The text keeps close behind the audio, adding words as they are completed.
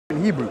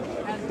in Hebrew.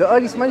 The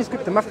earliest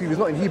manuscript of Matthew is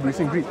not in Hebrew, it's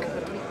in Greek.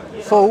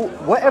 So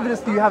what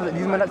evidence do you have that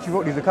these men actually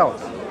wrote these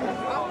accounts?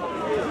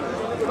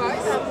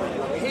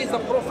 He's a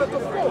prophet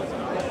of God.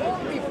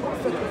 Only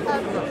prophet of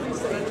God.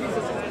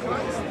 Jesus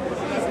Christ.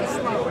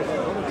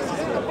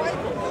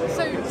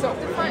 So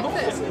the fact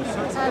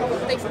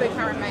that they spoke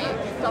Aramaic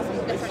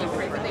doesn't necessarily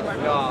prove that they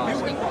weren't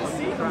actually Greek.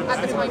 At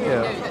the time, we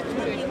know that the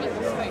Jewish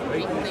people spoke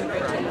Greek and they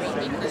wrote in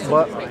Greek, even though they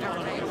spoke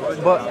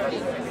Aramaic. But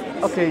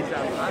okay,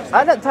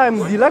 at that time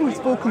the language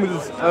spoken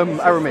was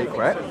Aramaic,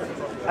 right?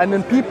 And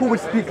then people would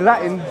speak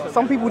Latin.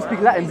 Some people would speak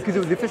Latin because it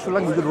was the official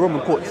language of the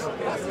Roman courts.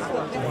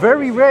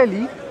 Very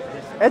rarely,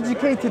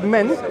 educated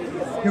men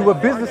who were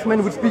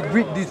businessmen would speak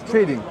Greek due to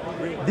trading.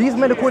 These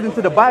men, according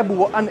to the Bible,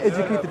 were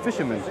uneducated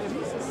fishermen.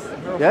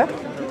 Yeah?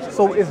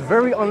 So it's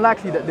very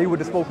unlikely that they would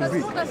have spoken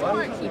Greek. That's not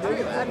actually true.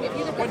 If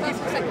you look at 1st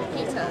and 2nd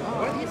Peter,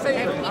 so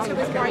Peter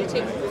was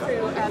writing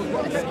through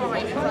a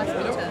scribe in 1st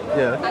Peter,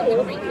 and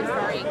the Greek is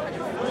very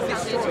kind of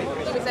standard.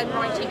 He was then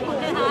writing on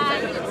his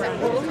own in 2nd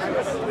Peter,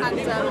 and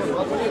you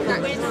can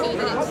actually see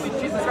that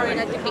it's a very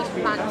educated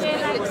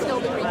manuscript, but it's still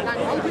the Greek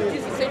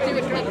language. So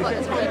Jewish people at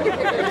the time,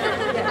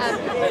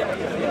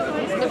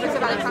 because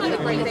of Alexander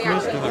the Great, they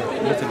actually...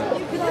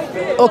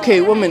 Okay,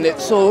 1 minute.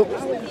 So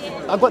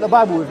I got the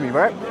Bible with me,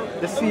 right?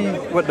 Let's see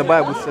what the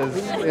Bible says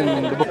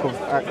in the book of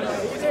Acts.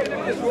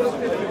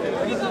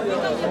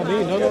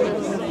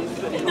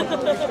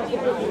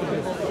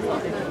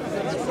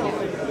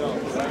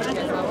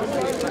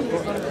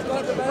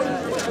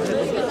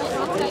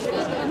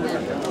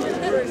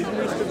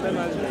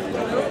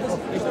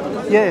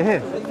 Yeah,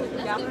 here.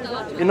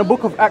 In the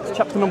book of Acts,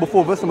 chapter number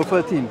 4, verse number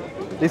 13.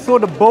 They saw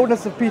the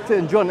boldness of Peter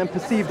and John and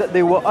perceived that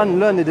they were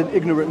unlearned and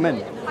ignorant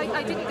men.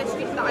 I didn't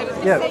dispute that. I was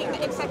just saying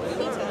that in 2nd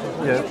Peter,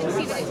 you can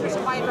see that it's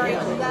written by a very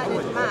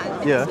unlearned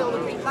man. It's still the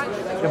Greek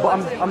language. Yeah, but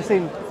I'm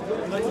saying,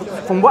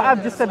 from what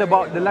I've just said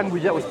about the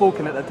language that was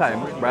spoken at the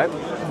time, right,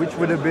 which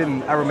would have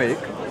been Aramaic,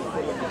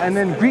 and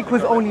then Greek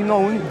was only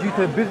known due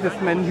to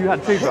businessmen who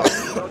had trade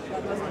routes.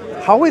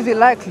 How is it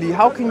likely?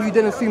 How can you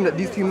then assume that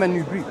these two men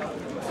knew Greek?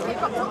 Okay,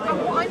 but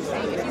what I'm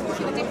saying is you can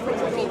see the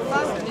difference between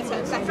 1st Peter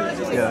and 2nd Peter.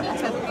 So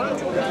Peter, the one we're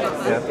talking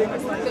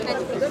about, the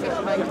educated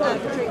fisherman,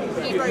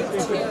 he wrote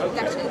 2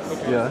 letters.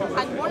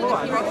 And one of them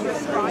he wrote to a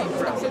scribe,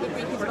 and so the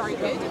Greek is very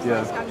good, it's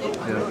understanding.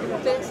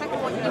 The second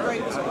one he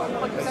wrote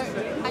on his own.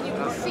 And you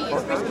can see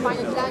it's written by a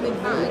learned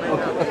man,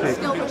 it's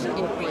still written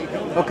in Greek.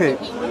 Okay.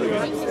 So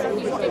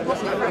it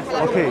wasn't a very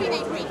level.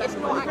 Koine Greek is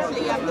not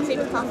actually the same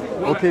as classical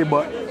Greek. Okay,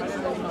 but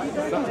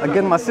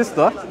again, my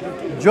sister,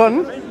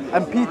 John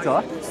and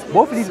Peter,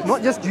 both of these,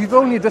 not just Jews,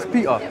 only just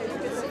Peter.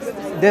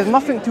 There's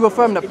nothing to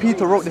affirm that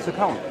Peter wrote this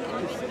account.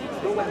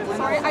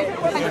 Sorry, I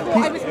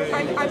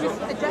was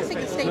addressing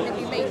the statement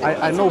you made.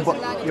 I know, but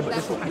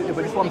this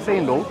is what I'm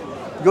saying though.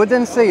 You're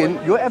then saying,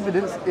 your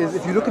evidence is,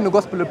 if you look in the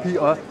Gospel of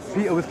Peter,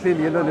 Peter was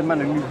clearly a learned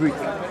man and knew Greek.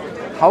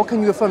 How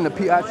can you affirm that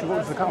Peter actually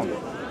wrote this account?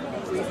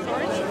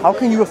 How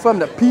can you affirm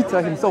that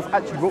Peter himself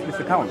actually wrote this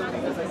account?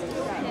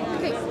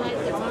 Okay.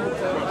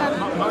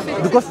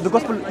 The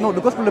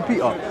Gospel of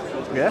Peter.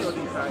 Yeah?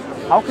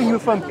 How can you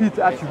affirm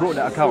Peter actually wrote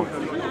that account? I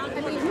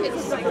mean,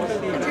 it's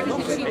attributed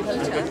to Peter,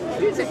 so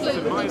he says that he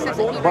wrote it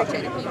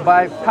in Peter.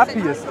 By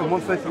Papias in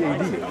 130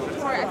 AD.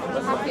 Sorry,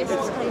 Papias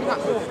is coming up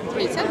with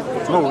Peter?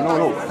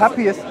 No.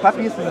 Papias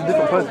is a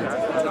different person.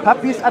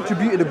 Papias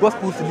attributed the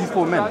Gospels to these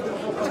 4 men.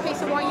 Okay,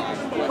 so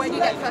where do you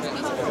get 1st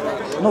Peter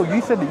from? No,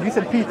 you said it. You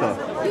said Peter.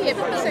 Yeah,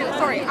 so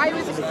sorry,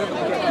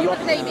 you were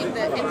claiming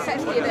that it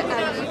says here that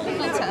Peter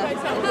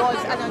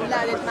was an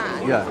unlearned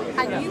man.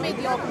 Yeah. And you made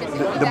the argument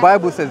that The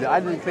Bible says it. I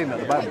didn't claim that.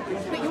 The Bible.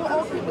 But your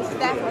argument was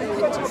therefore he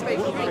couldn't have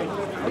spoken Greek.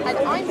 And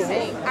I'm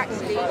saying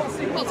actually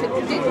Peter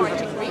did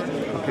write in Greek.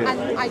 Okay. And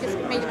I just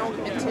made an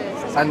argument to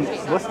And substantiate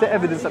that. what's the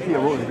evidence that Peter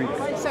wrote in Greek?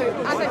 So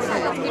as I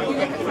said, if you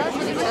look at 1st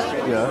Peter,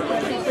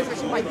 Greek was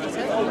written by Peter,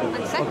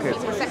 and 2nd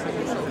Peter was 2nd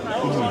epistle.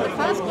 The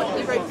first one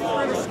he wrote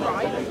through a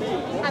scribe,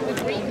 and the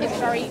Greek is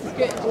very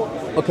good.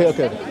 Okay.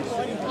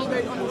 He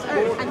wrote on his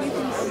own, and you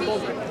can see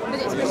that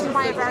it's written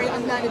by a very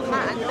unlearned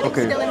man, but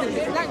it's still in the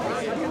Greek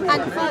language.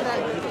 And further,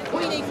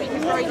 Koine Greek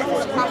is very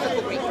different to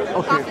classical Greek.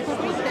 Classical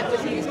Greek that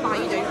was used by,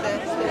 the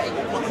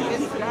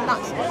ancient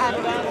philosophers, that's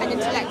an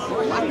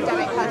intellectual,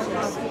 academic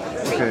person's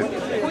Greek.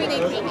 Koine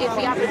Greek is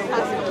the average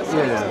person who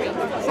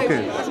speaks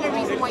Greek. So there's no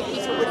reason why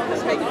Peter wouldn't have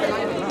spoken the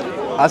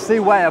language. I'll say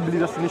why I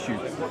believe that's an issue.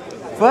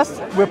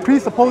 First, we're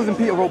presupposing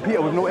Peter wrote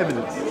Peter with no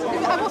evidence.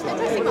 I wasn't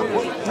addressing that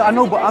point. No, I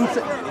know,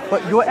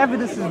 but your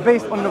evidence is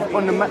based on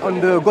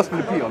the Gospel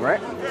of Peter,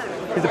 right?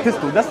 His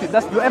epistle. That's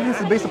your evidence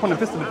is based upon the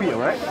epistle of Peter,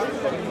 right?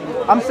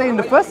 I'm saying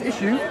the first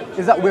issue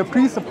is that we're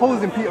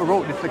presupposing Peter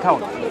wrote this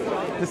account.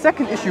 The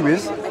second issue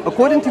is,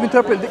 according to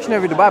Interpreted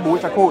Dictionary of the Bible,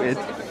 which I quoted,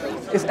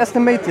 it's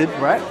estimated,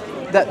 right,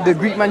 that the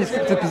Greek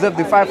manuscripts are preserved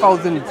in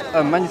 5,000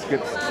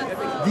 manuscripts.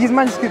 These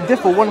manuscripts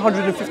differ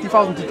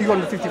 150,000 to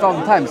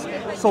 250,000 times.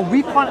 So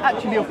we can't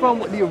actually affirm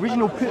what the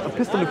original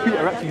epistle of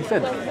Peter actually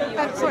said.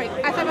 Sorry,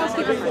 as I've asked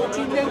you before, do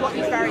you know what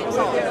these variants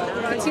are?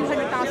 The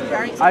 200,000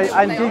 variants?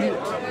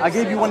 I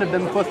gave you one of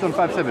them, 1 John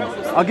 5:7.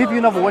 I'll give you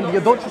another one. The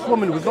adulterous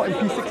woman was not in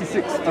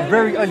P66, a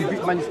very early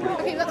Greek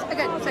manuscript. Okay,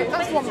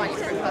 that's one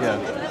manuscript. Yeah.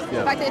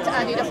 The fact that it's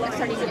early doesn't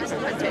necessarily mean it's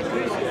authentic.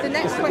 The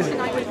next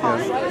question I would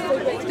ask,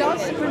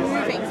 does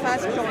removing 1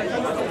 John,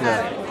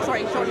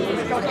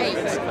 John 8,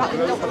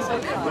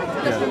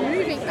 does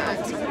removing that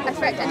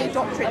affect any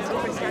doctrines of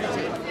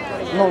Christianity?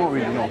 No, not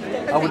really, no.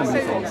 I wouldn't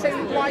think so. So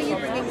why are you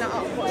bringing that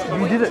up?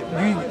 You did it.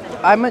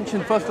 I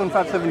mentioned 1 John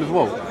 5:7 as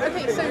well.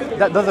 Okay, so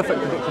that does affect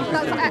the doctrine of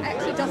Christianity. That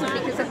actually doesn't,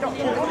 because the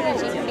doctrine of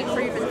Trinity can be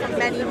proven from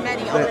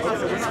many other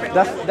passages of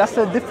Scripture. That's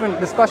a different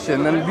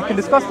discussion, and we can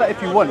discuss that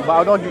if you want, but I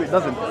would argue it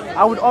doesn't.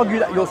 I would argue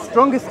that your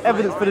strongest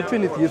evidence for the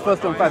Trinity is 1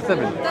 John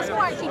 5:7. That's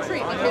not actually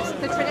true, because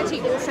the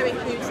Trinity also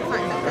includes the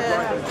fact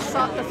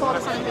that the Father,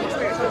 Son, and Holy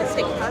Spirit are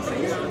distinct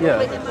persons. Yeah.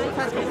 But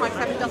 1 John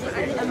 5:7 doesn't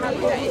actually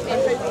include that.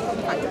 It focuses on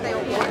the fact that they are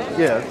one.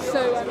 Yeah.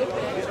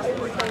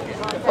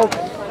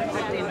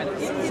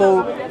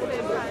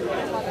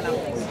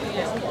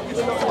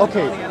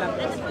 Okay.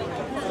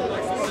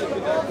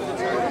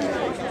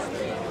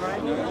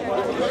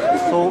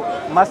 So,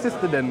 my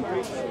sister then,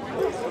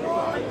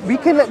 we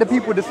can let the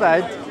people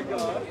decide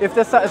if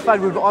they're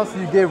satisfied with the answer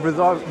you gave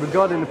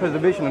regarding the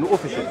preservation and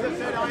authorship.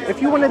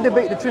 If you want to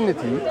debate the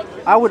Trinity,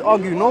 I would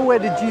argue nowhere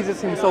did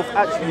Jesus himself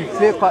actually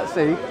clear-cut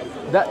say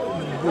that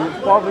the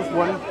Father is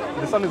one,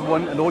 the Son is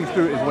one, and the Holy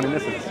Spirit is one in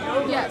essence.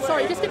 Yeah,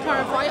 sorry, just to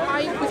clarify,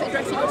 I was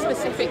addressing your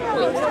specific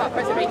points about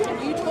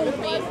preservation. You told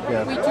me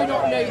we do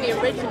not know the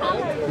original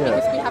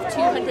because we have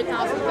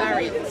 200,000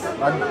 variants.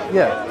 And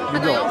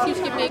I asked you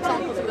to give me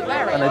examples of the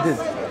variants. And I did.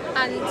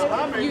 And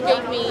you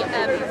gave me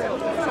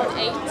John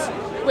 8,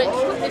 which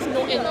is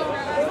not in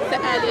the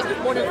earliest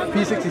one of them.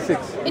 P66.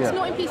 It's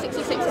not in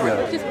P66,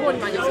 it's just one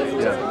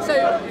manuscript. So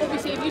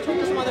obviously if you talk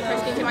to some other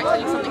Christians, they might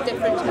tell you something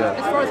different.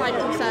 As far as I'm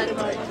concerned,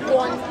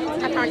 one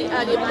apparently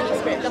earlier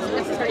manuscript doesn't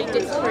necessarily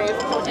disprove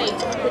John 8,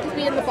 which has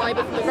been in the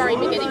Bible from the very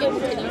beginning and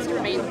continues to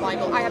remain in the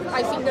Bible.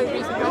 I see no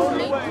reason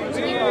personally to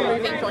be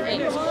removing John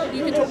 8.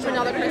 You can talk to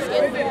another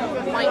Christian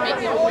who might make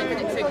the argument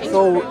that it's okay to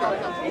remove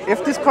that.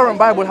 If this current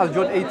Bible has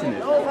John 8 in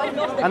it,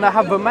 and I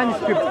have a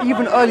manuscript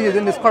even earlier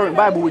than this current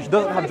Bible which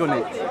doesn't have John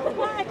 8,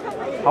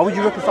 how would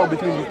you reconcile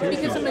between these two?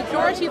 Because the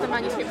majority of the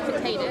manuscripts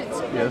contain it,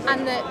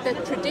 and the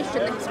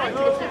tradition, the historic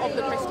tradition of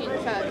the Christian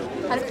church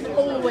has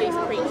always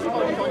preached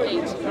on John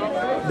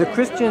 8. The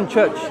Christian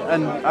church,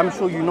 and I'm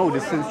sure you know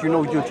this since you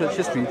know your church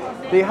history,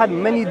 they had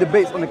many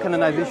debates on the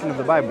canonization of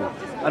the Bible,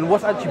 and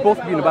what's actually supposed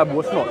to be in the Bible,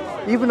 what's not.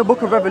 Even the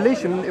book of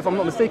Revelation, if I'm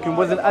not mistaken,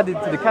 wasn't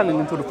added to the canon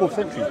until the 4th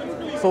century.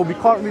 So we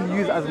can't really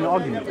use it as an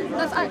argument.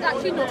 That's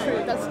actually not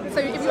true. So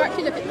if you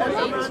actually look at John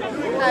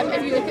 8,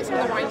 if you look at some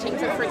of the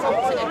writings of, for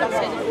example, St.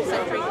 Augustine in the 4th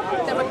century,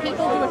 there were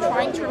people who were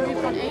trying to remove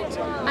John 8,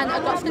 and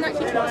Augustine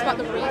actually talks about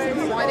the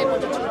reasons why they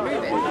wanted to remove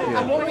it.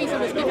 And one reason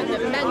was given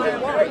that men were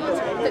worried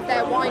that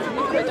their wives would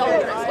become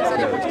adulterous, and so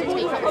they wanted to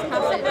take up this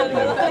passage.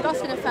 But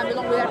Augustine affirmed,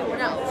 along with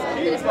everyone else, that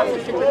this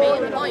passage should remain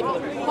in the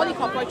Bible.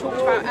 Polycarp, who I talked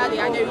about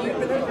earlier, I know you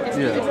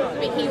disputed,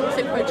 but he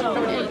also quoted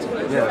John 8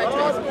 and he referred to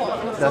it as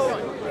what, and so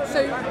on. So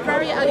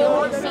very early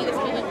on, you see this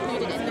being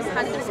included in this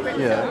canon of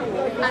Scripture,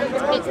 and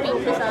it's been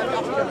preserved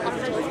up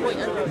until this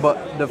point. But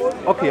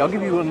okay, I'll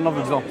give you another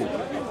example.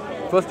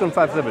 1 John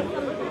 5:7.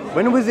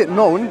 When was it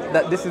known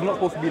that this is not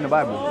supposed to be in the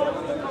Bible?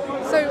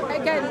 So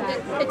again,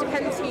 it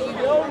depends who you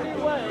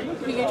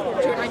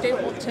talk to, and I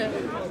don't want to.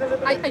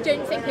 I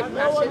don't think it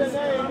matters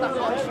that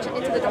much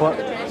into the doctrine of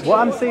the Trinity. What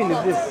I'm saying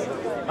is this.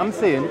 I'm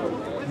saying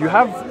you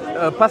have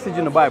a passage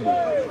in the Bible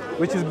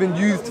which has been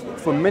used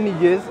for many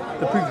years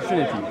to prove the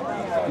Trinity.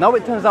 Now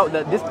it turns out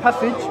that this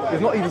passage is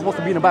not even supposed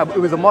to be in the Bible. It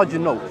was a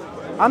margin note.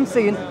 I'm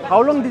saying,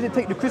 how long did it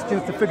take the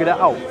Christians to figure that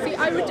out? See,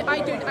 I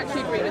don't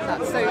actually agree with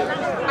that. So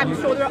I'm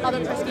sure there are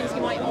other Christians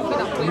who might argue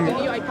that point with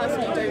you. I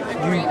personally don't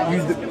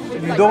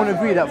agree. You don't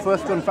agree that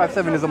 1 John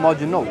 5:7 is a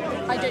margin note?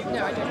 I don't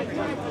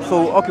agree. So,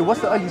 okay,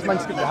 what's the earliest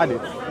manuscript that had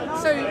it?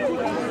 So,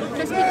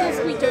 just because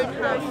we don't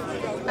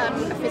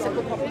have a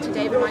physical copy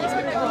today of a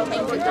manuscript that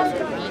contains it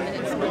doesn't mean that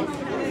it's not.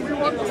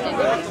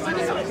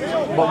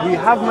 But we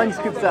have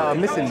manuscripts that are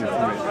missing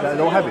from it, that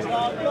don't have it.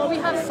 Well, we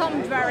have some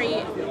more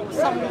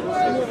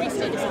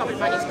recently discovered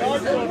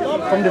manuscripts.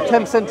 From the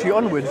 10th century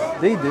onwards,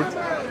 they did,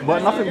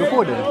 but nothing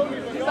before then.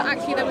 But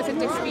actually there was a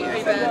dispute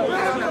over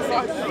this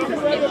passage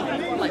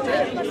in like the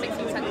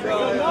 16th century.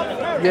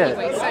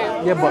 Anyway,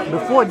 yeah, but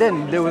before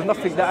then, there was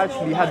nothing that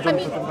actually had John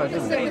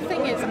 5:7. So the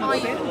thing is,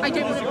 I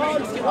don't want to push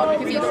Christian on,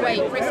 because either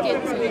way,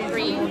 Christians who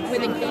agree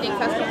with including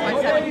 1 John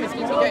 5:7,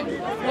 Christians who don't,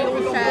 we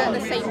all share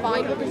the same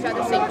Bible, we share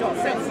the same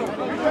doctrine.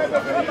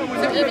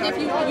 So even if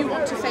you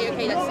want to say,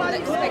 okay, let's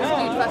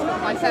exclude 1 John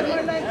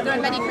 5:7, there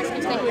are many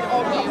Christians today who would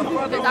argue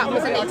that that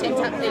was a later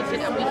interpretation,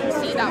 and we can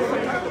see that from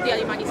the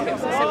early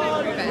manuscripts, and so we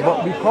prove it. But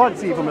we can't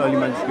see it from the early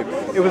manuscripts.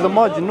 It was a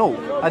margin note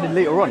added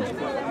later on.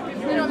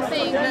 You know what I'm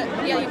saying? That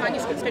the early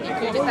manuscripts don't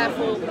include it,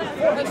 therefore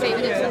we say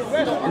that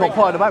it's not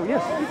part of the Bible,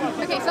 yes.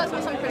 Okay, so that's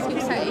what some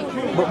Christians say.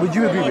 But would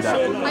you agree with that?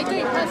 I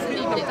don't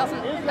personally, but it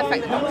doesn't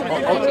affect the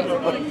doctrine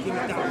of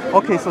the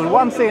Okay, so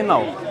what I'm saying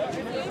now,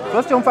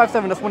 1 John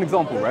 5:7, that's one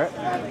example, right?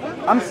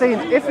 I'm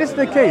saying if it's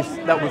the case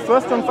that with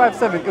 1 John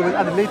 5:7 it was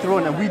added later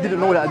on and we didn't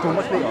know that until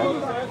much later,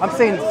 I'm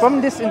saying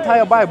from this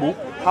entire Bible,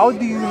 how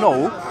do you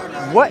know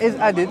what is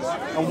added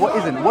and what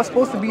isn't? What's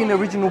supposed to be in the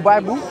original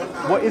Bible,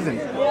 what isn't?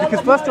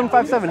 Because 1 John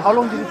 5:7, how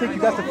long did it take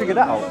you guys to figure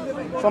that out?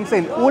 So I'm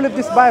saying all of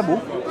this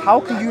Bible, how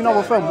can you now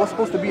affirm what's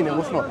supposed to be in it and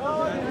what's not?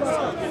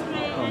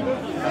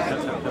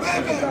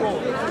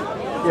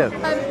 Yeah.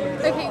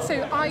 Okay, so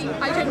I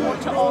don't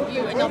want to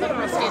argue another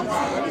Christian's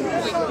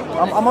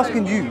point. I'm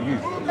asking you.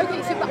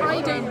 Okay, so but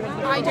I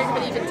don't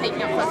believe in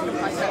taking out 1 John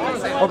 5:7,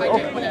 so I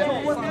don't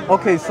want to.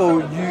 Okay,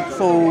 so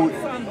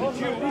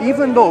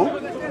even though,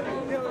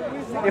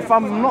 if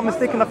I'm not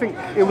mistaken, I think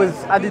it was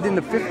added in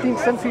the 15th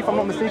century, if I'm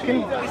not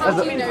mistaken. How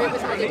do you know it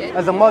was added in?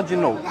 As a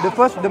margin note. The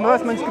first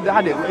manuscript that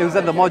had it, it was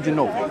at the margin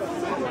note.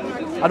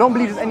 I don't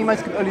believe there's any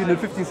manuscript earlier in the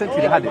 15th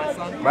century that had it,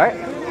 right?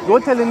 You're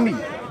telling me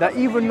that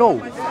even though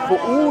for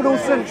all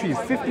those centuries,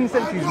 15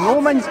 centuries, no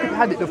manuscript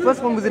had it, the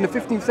first one was in the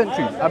 15th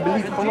century, I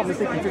believe, if I'm not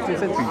mistaken, 15th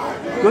century.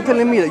 You're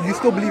telling me that you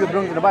still believe it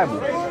belongs in the Bible?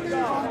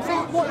 So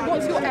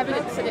what's your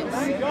evidence that it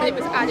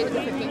was added in the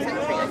 15th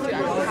century? That you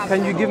actually have?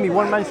 Can you give me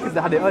one manuscript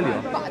that had it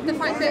earlier? But the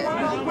fact that I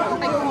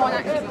can't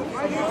actually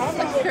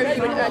show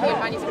you an earlier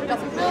manuscript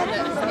doesn't mean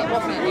that it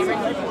wasn't in the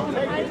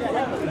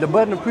original. The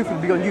burden of proof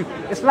would be on you.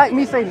 It's like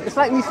me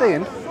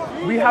saying,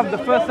 we have the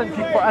first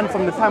century Quran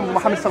from the time of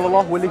Muhammad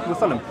sallallahu alaihi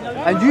wasallam,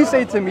 and you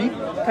say to me,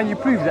 can you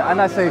prove that?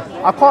 And I say,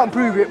 I can't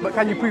prove it, but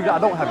can you prove that I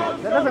don't have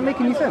it? That doesn't make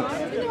any sense.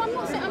 No, I'm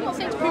not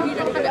saying to prove you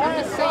don't have it. I'm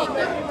just saying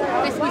that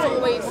this was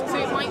always, so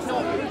it might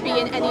not be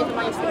in any of the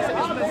manuscripts that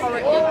we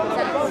currently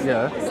possess.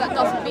 Yeah. So that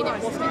doesn't mean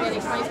it wasn't in any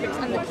manuscripts,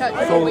 and the church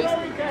has always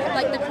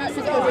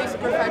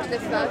referred to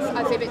this verse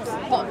as if it's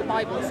part of the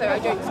Bible. So I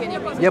don't see any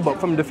reason. Yeah, but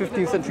from the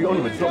 15th century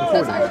onwards, not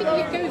before. That's actually,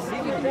 it goes.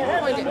 You can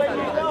find it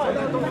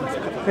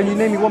further. Can you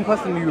name me one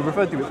person who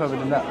referred to it further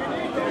than that?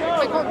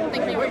 I can't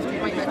think of any words to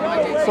my head. No,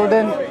 I don't. So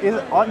then,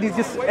 aren't these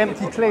just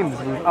empty claims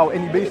without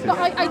any basis? But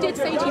I did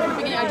say to you from the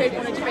beginning, I don't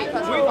want to debate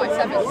 1 John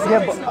 5:7.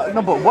 Yeah, but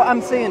no. But what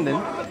I'm saying then,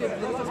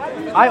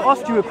 I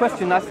asked you a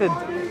question. I said,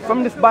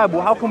 from this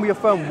Bible, how can we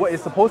affirm what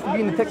is supposed to be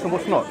in the text and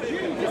what's not?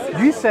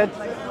 You said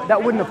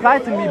that wouldn't apply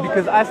to me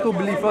because I still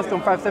believe 1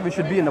 John 5:7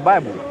 should be in the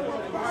Bible.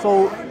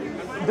 So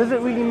does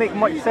it really make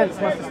much sense,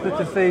 my sister,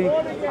 to say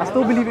I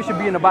still believe it should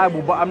be in the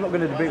Bible, but I'm not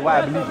going to debate why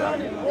I believe that?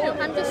 No,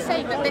 I'm just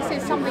saying that this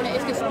is something that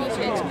is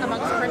disputed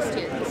amongst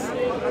Christians.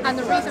 And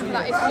the reason for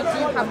that is we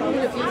do have all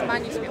of these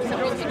manuscripts that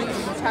we can use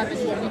to determine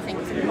what we think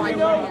is the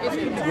Bible and what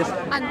isn't. Yes.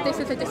 And this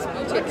is a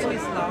disputed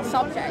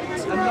subject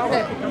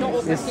that not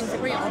all Christians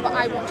agree on, but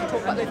I want to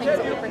talk about the things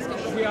that all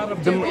Christians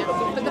do agree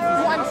on. But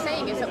what I'm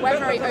saying is that we're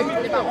very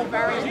open about our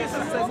variants.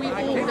 We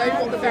all know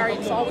what the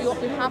variants are. We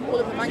have all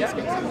of the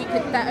manuscripts,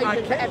 and they're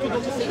open for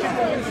everyone to see.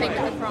 The same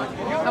with the Quran.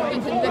 And we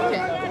can look at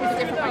the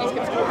different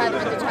manuscripts, compare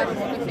them, and determine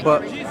what we think.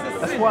 But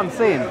that's what I'm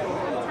saying.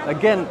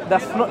 Again,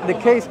 that's not the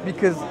case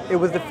because it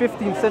was the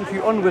 15th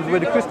century onwards where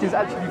the Christians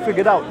actually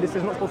figured out this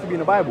is not supposed to be in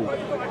the Bible.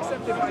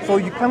 So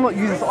you cannot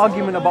use this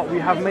argument about we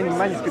have many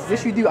manuscripts.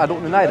 Yes, you do, I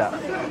don't deny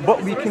that.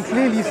 But we can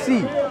clearly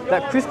see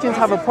that Christians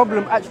have a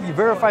problem actually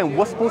verifying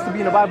what's supposed to be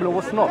in the Bible and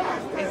what's not.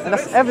 And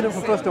that's evident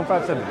from 1 John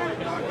 5:7.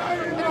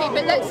 Okay,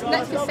 but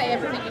let's just say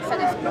everything you said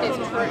is true.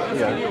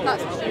 Yeah.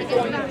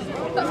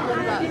 That's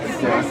one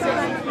verse. Yeah.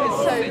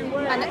 So,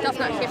 and it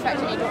doesn't actually affect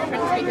any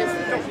doctrines because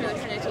the doctrine of the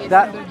Trinity is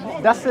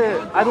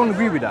I don't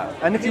agree with that.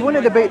 And if you want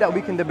to debate that,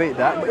 we can debate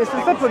that. But it's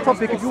a separate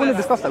topic. If you want to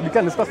discuss that, we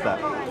can discuss that.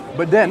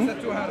 But then,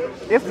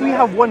 if we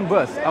have one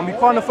verse and we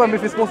can't affirm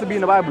if it's supposed to be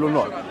in the Bible or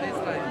not,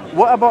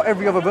 what about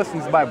every other verse in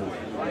this Bible?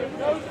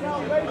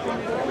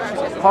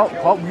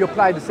 Can't we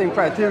apply the same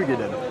criteria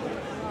then?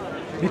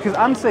 Because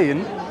I'm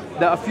saying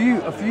that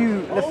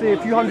let's say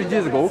a few hundred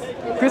years ago,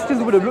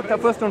 Christians would have looked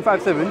at 1 John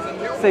 5:7,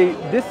 say,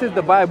 this is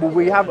the Bible,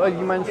 we have early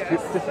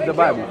manuscripts, this is the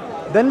Bible.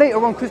 Then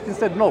later on, Christians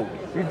said, no,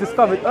 we've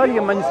discovered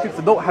earlier manuscripts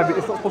that don't have it,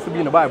 it's not supposed to be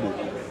in the Bible.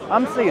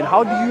 I'm saying,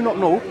 how do you not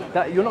know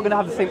that you're not going to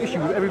have the same issue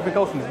with everything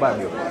else in this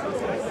Bible?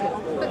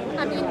 But,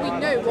 I mean, we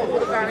know what all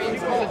the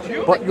variants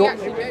are. But we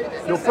actually know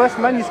this. your first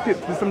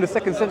manuscript was from the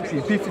 2nd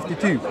century,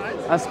 P52.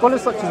 And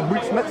scholars such as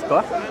Bruce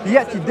Metzger, he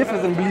actually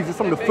differs and believes it's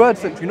from the 3rd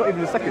century, not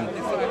even the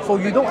 2nd. So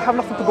you don't have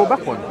nothing to go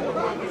back on.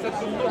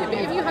 Yeah, but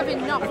if you have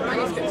enough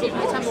manuscripts, you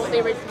can determine what the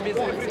original was.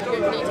 You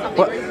don't need to have the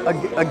But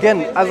original.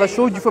 again, as I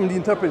showed you from the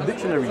interpreted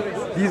dictionary,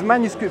 these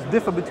manuscripts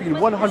differ between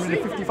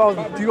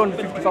 150,000 to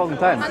 250,000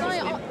 times. And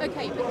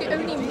okay, but the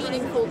only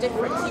meaningful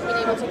difference you've been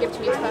able to give to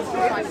me is 1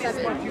 John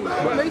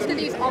 5:7. Most of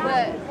these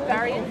other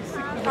variants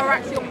are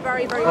actually on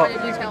very, very minor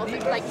details.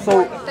 Like,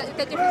 So,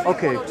 they're different from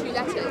okay. one or two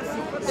letters.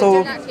 They So-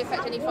 don't actually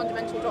affect any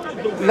fundamental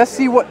doctrine. Let's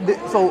see what,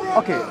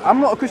 okay, I'm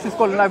not a Christian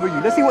scholar, neither are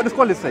you. Let's see what the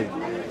scholars say.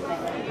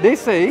 They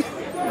say,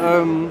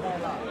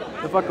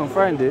 if I can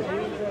find it.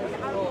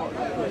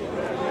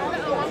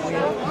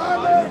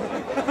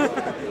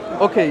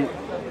 Okay,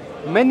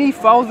 many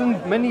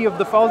of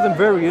the 1,000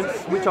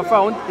 variants which are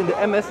found in the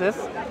MSS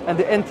and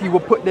the NT were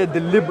put there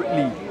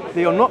deliberately.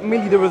 They are not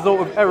merely the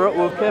result of error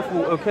or of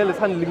careful or careless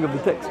handling of the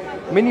text.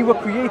 Many were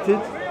created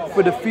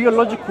for the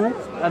theological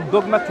and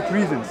dogmatic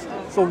reasons.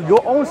 So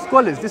your own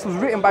scholars, this was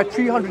written by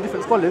 300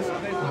 different scholars,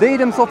 they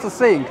themselves are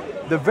saying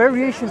the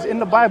variations in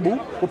the Bible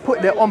were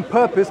put there on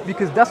purpose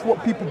because that's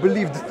what people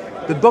believed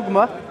the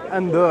dogma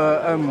and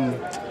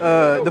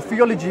the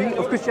theology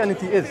of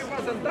Christianity is.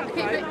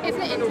 Okay, but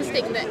isn't it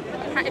interesting that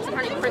it's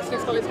apparently Christian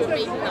scholars who are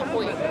making that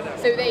point,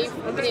 so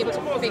they've been able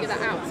to figure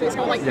that out. So it's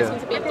not like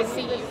Christians have been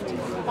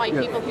deceived by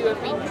people who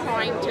have been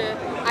trying to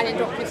add in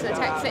doctrines to the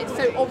text. It's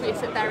so obvious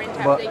that their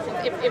interpretations,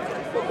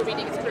 if what we're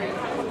reading is true.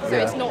 So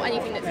it's not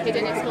anything that's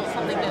hidden, it's not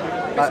something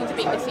that Christians are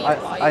being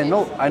deceived by.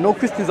 I know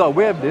Christians are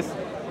aware of this,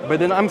 but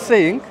then I'm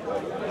saying,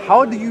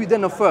 how do you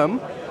then affirm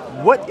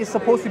what is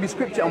supposed to be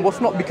scripture and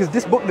what's not? Because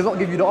this book does not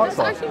give you the answer.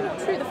 That's actually not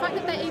true. The fact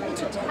that they're able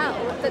to tell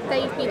that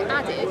they've been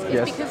added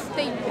is because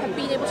they have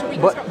been able to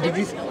reconstruct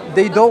But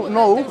they don't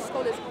know.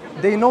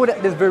 They know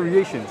that there's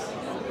variations.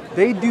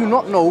 They do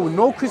not know,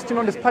 no Christian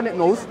on this planet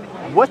knows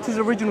what is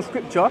original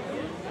scripture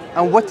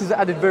and what is the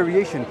added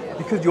variation.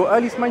 Because your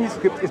earliest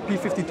manuscript is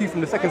P52 from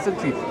the 2nd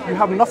century. You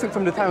have nothing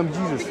from the time of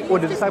Jesus or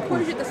the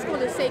disciples. The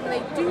scholars saying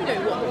they do know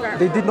what the variation.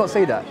 They did not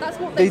say that. That's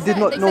what they did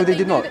not. No, they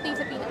did not. That these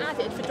have been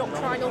added for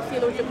doctrinal,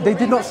 theological. They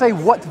did not say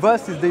what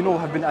verses they know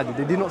have been added.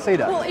 They did not say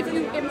that. Well,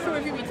 I'm sure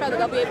if you read further,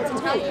 they'll be able to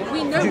tell you.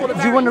 We know what the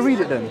variants. Do you want to read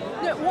it then?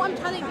 No, what I'm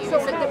telling you is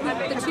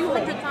that the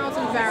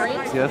 200,000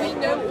 variants, we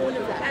know all of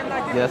them.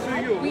 Yes.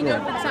 We know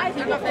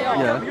exactly what they are.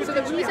 Yeah. So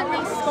the reason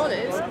these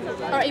scholars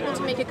are able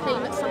to make a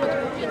claim that some of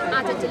them have been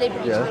added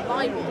deliberately to the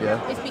Bible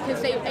is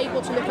because they're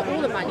able to look at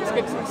all the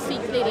manuscripts and see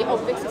clearly, oh,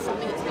 this is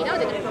something that's been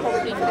added, and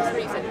probably for this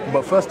reason.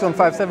 But 1 John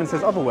 5:7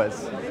 says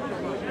otherwise.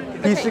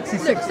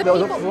 P66, there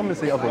was a woman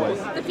say otherwise.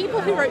 The people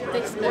who wrote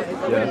this book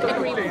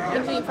agree,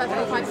 including 1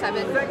 John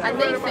 5:7, and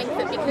they think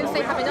that because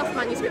they have enough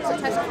manuscripts that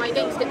testify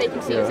against it, they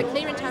can see it's a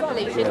clear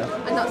interpolation,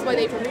 and that's why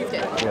they've removed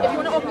it. If you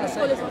want to open the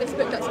scholars of this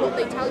book, that's what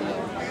they tell you.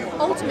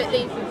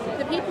 Ultimately,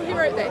 the people who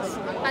wrote this,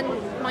 and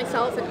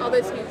myself and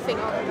others who think,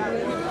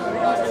 who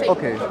use the same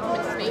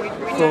documents as me, we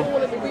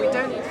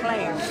don't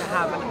claim to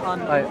have an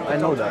I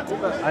know that.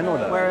 book. I know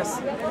that. Whereas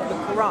the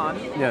Quran,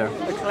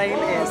 the claim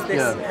is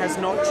this has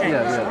not changed,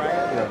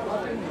 right?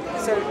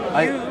 So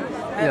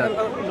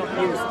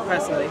not you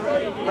personally,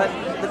 but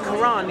the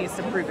Quran needs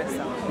to prove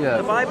itself.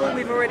 The Bible,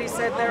 we've already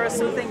said there are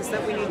some things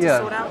that we need to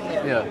sort out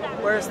here.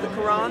 Whereas the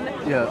Quran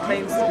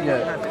claims to be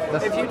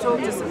perfect. If you talk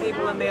to some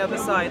people on the other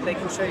side, they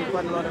can show you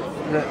quite a lot of,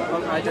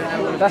 I don't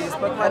know what it is,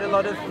 but quite a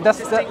lot of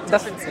distinct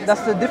differences.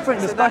 That's the different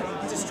discussion.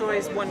 That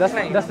destroys one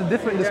claim. That's the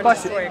different you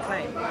discussion. Destroy a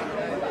claim.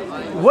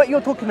 What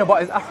you're talking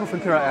about is Ahruf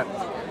and Qira'at.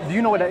 Do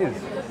you know what that is?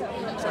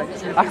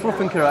 Ahruf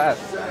and Qira'at.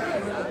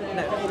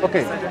 No.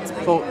 Okay,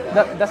 so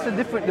that's a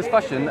different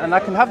discussion, and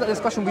I can have that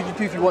discussion with you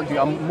too if you want to.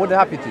 I'm more than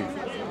happy to.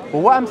 But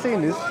what I'm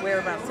saying is, we're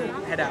about to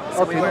head out,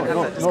 so we won't have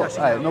that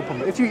discussion. No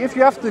problem. If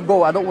you have to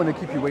go, I don't want to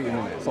keep you waiting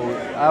on it. So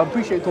I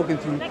appreciate talking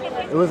to you.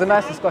 It was a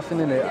nice discussion,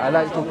 innit? I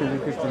like talking to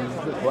Christians.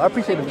 Well, I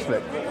appreciate the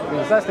respect. It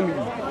was nice to meet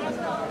you.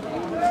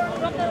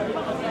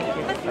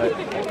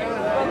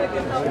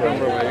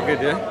 You're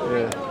good, yeah?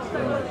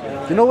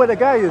 Do you know where the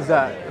guy is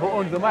that who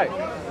owns the mic? Do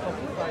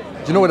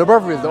you know where the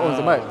brother is that owns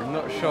the mic? I'm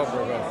not sure,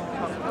 brother.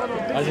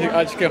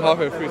 I just came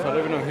halfway through, so I don't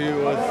even know who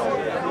it was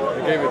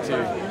who gave it to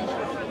you.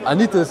 I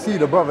need to see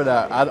the brother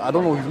that I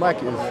don't know whose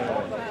mic it is.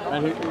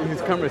 And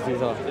whose cameras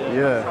these are.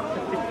 Yeah.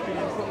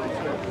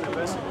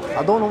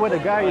 I don't know where the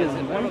guy is,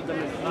 man. No,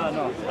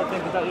 I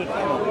think it's your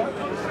camera.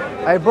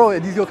 Hey bro, are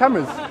these your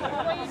cameras?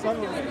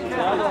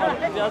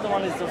 The other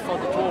one is just for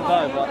the tall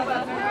guy, but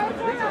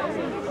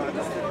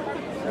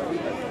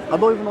I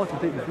don't even know how to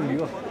take the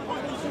thingy off.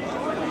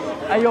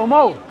 Hey yo,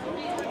 Mo!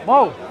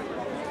 Mo!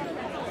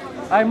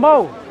 Hey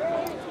Mo!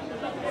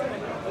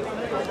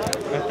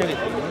 Okay.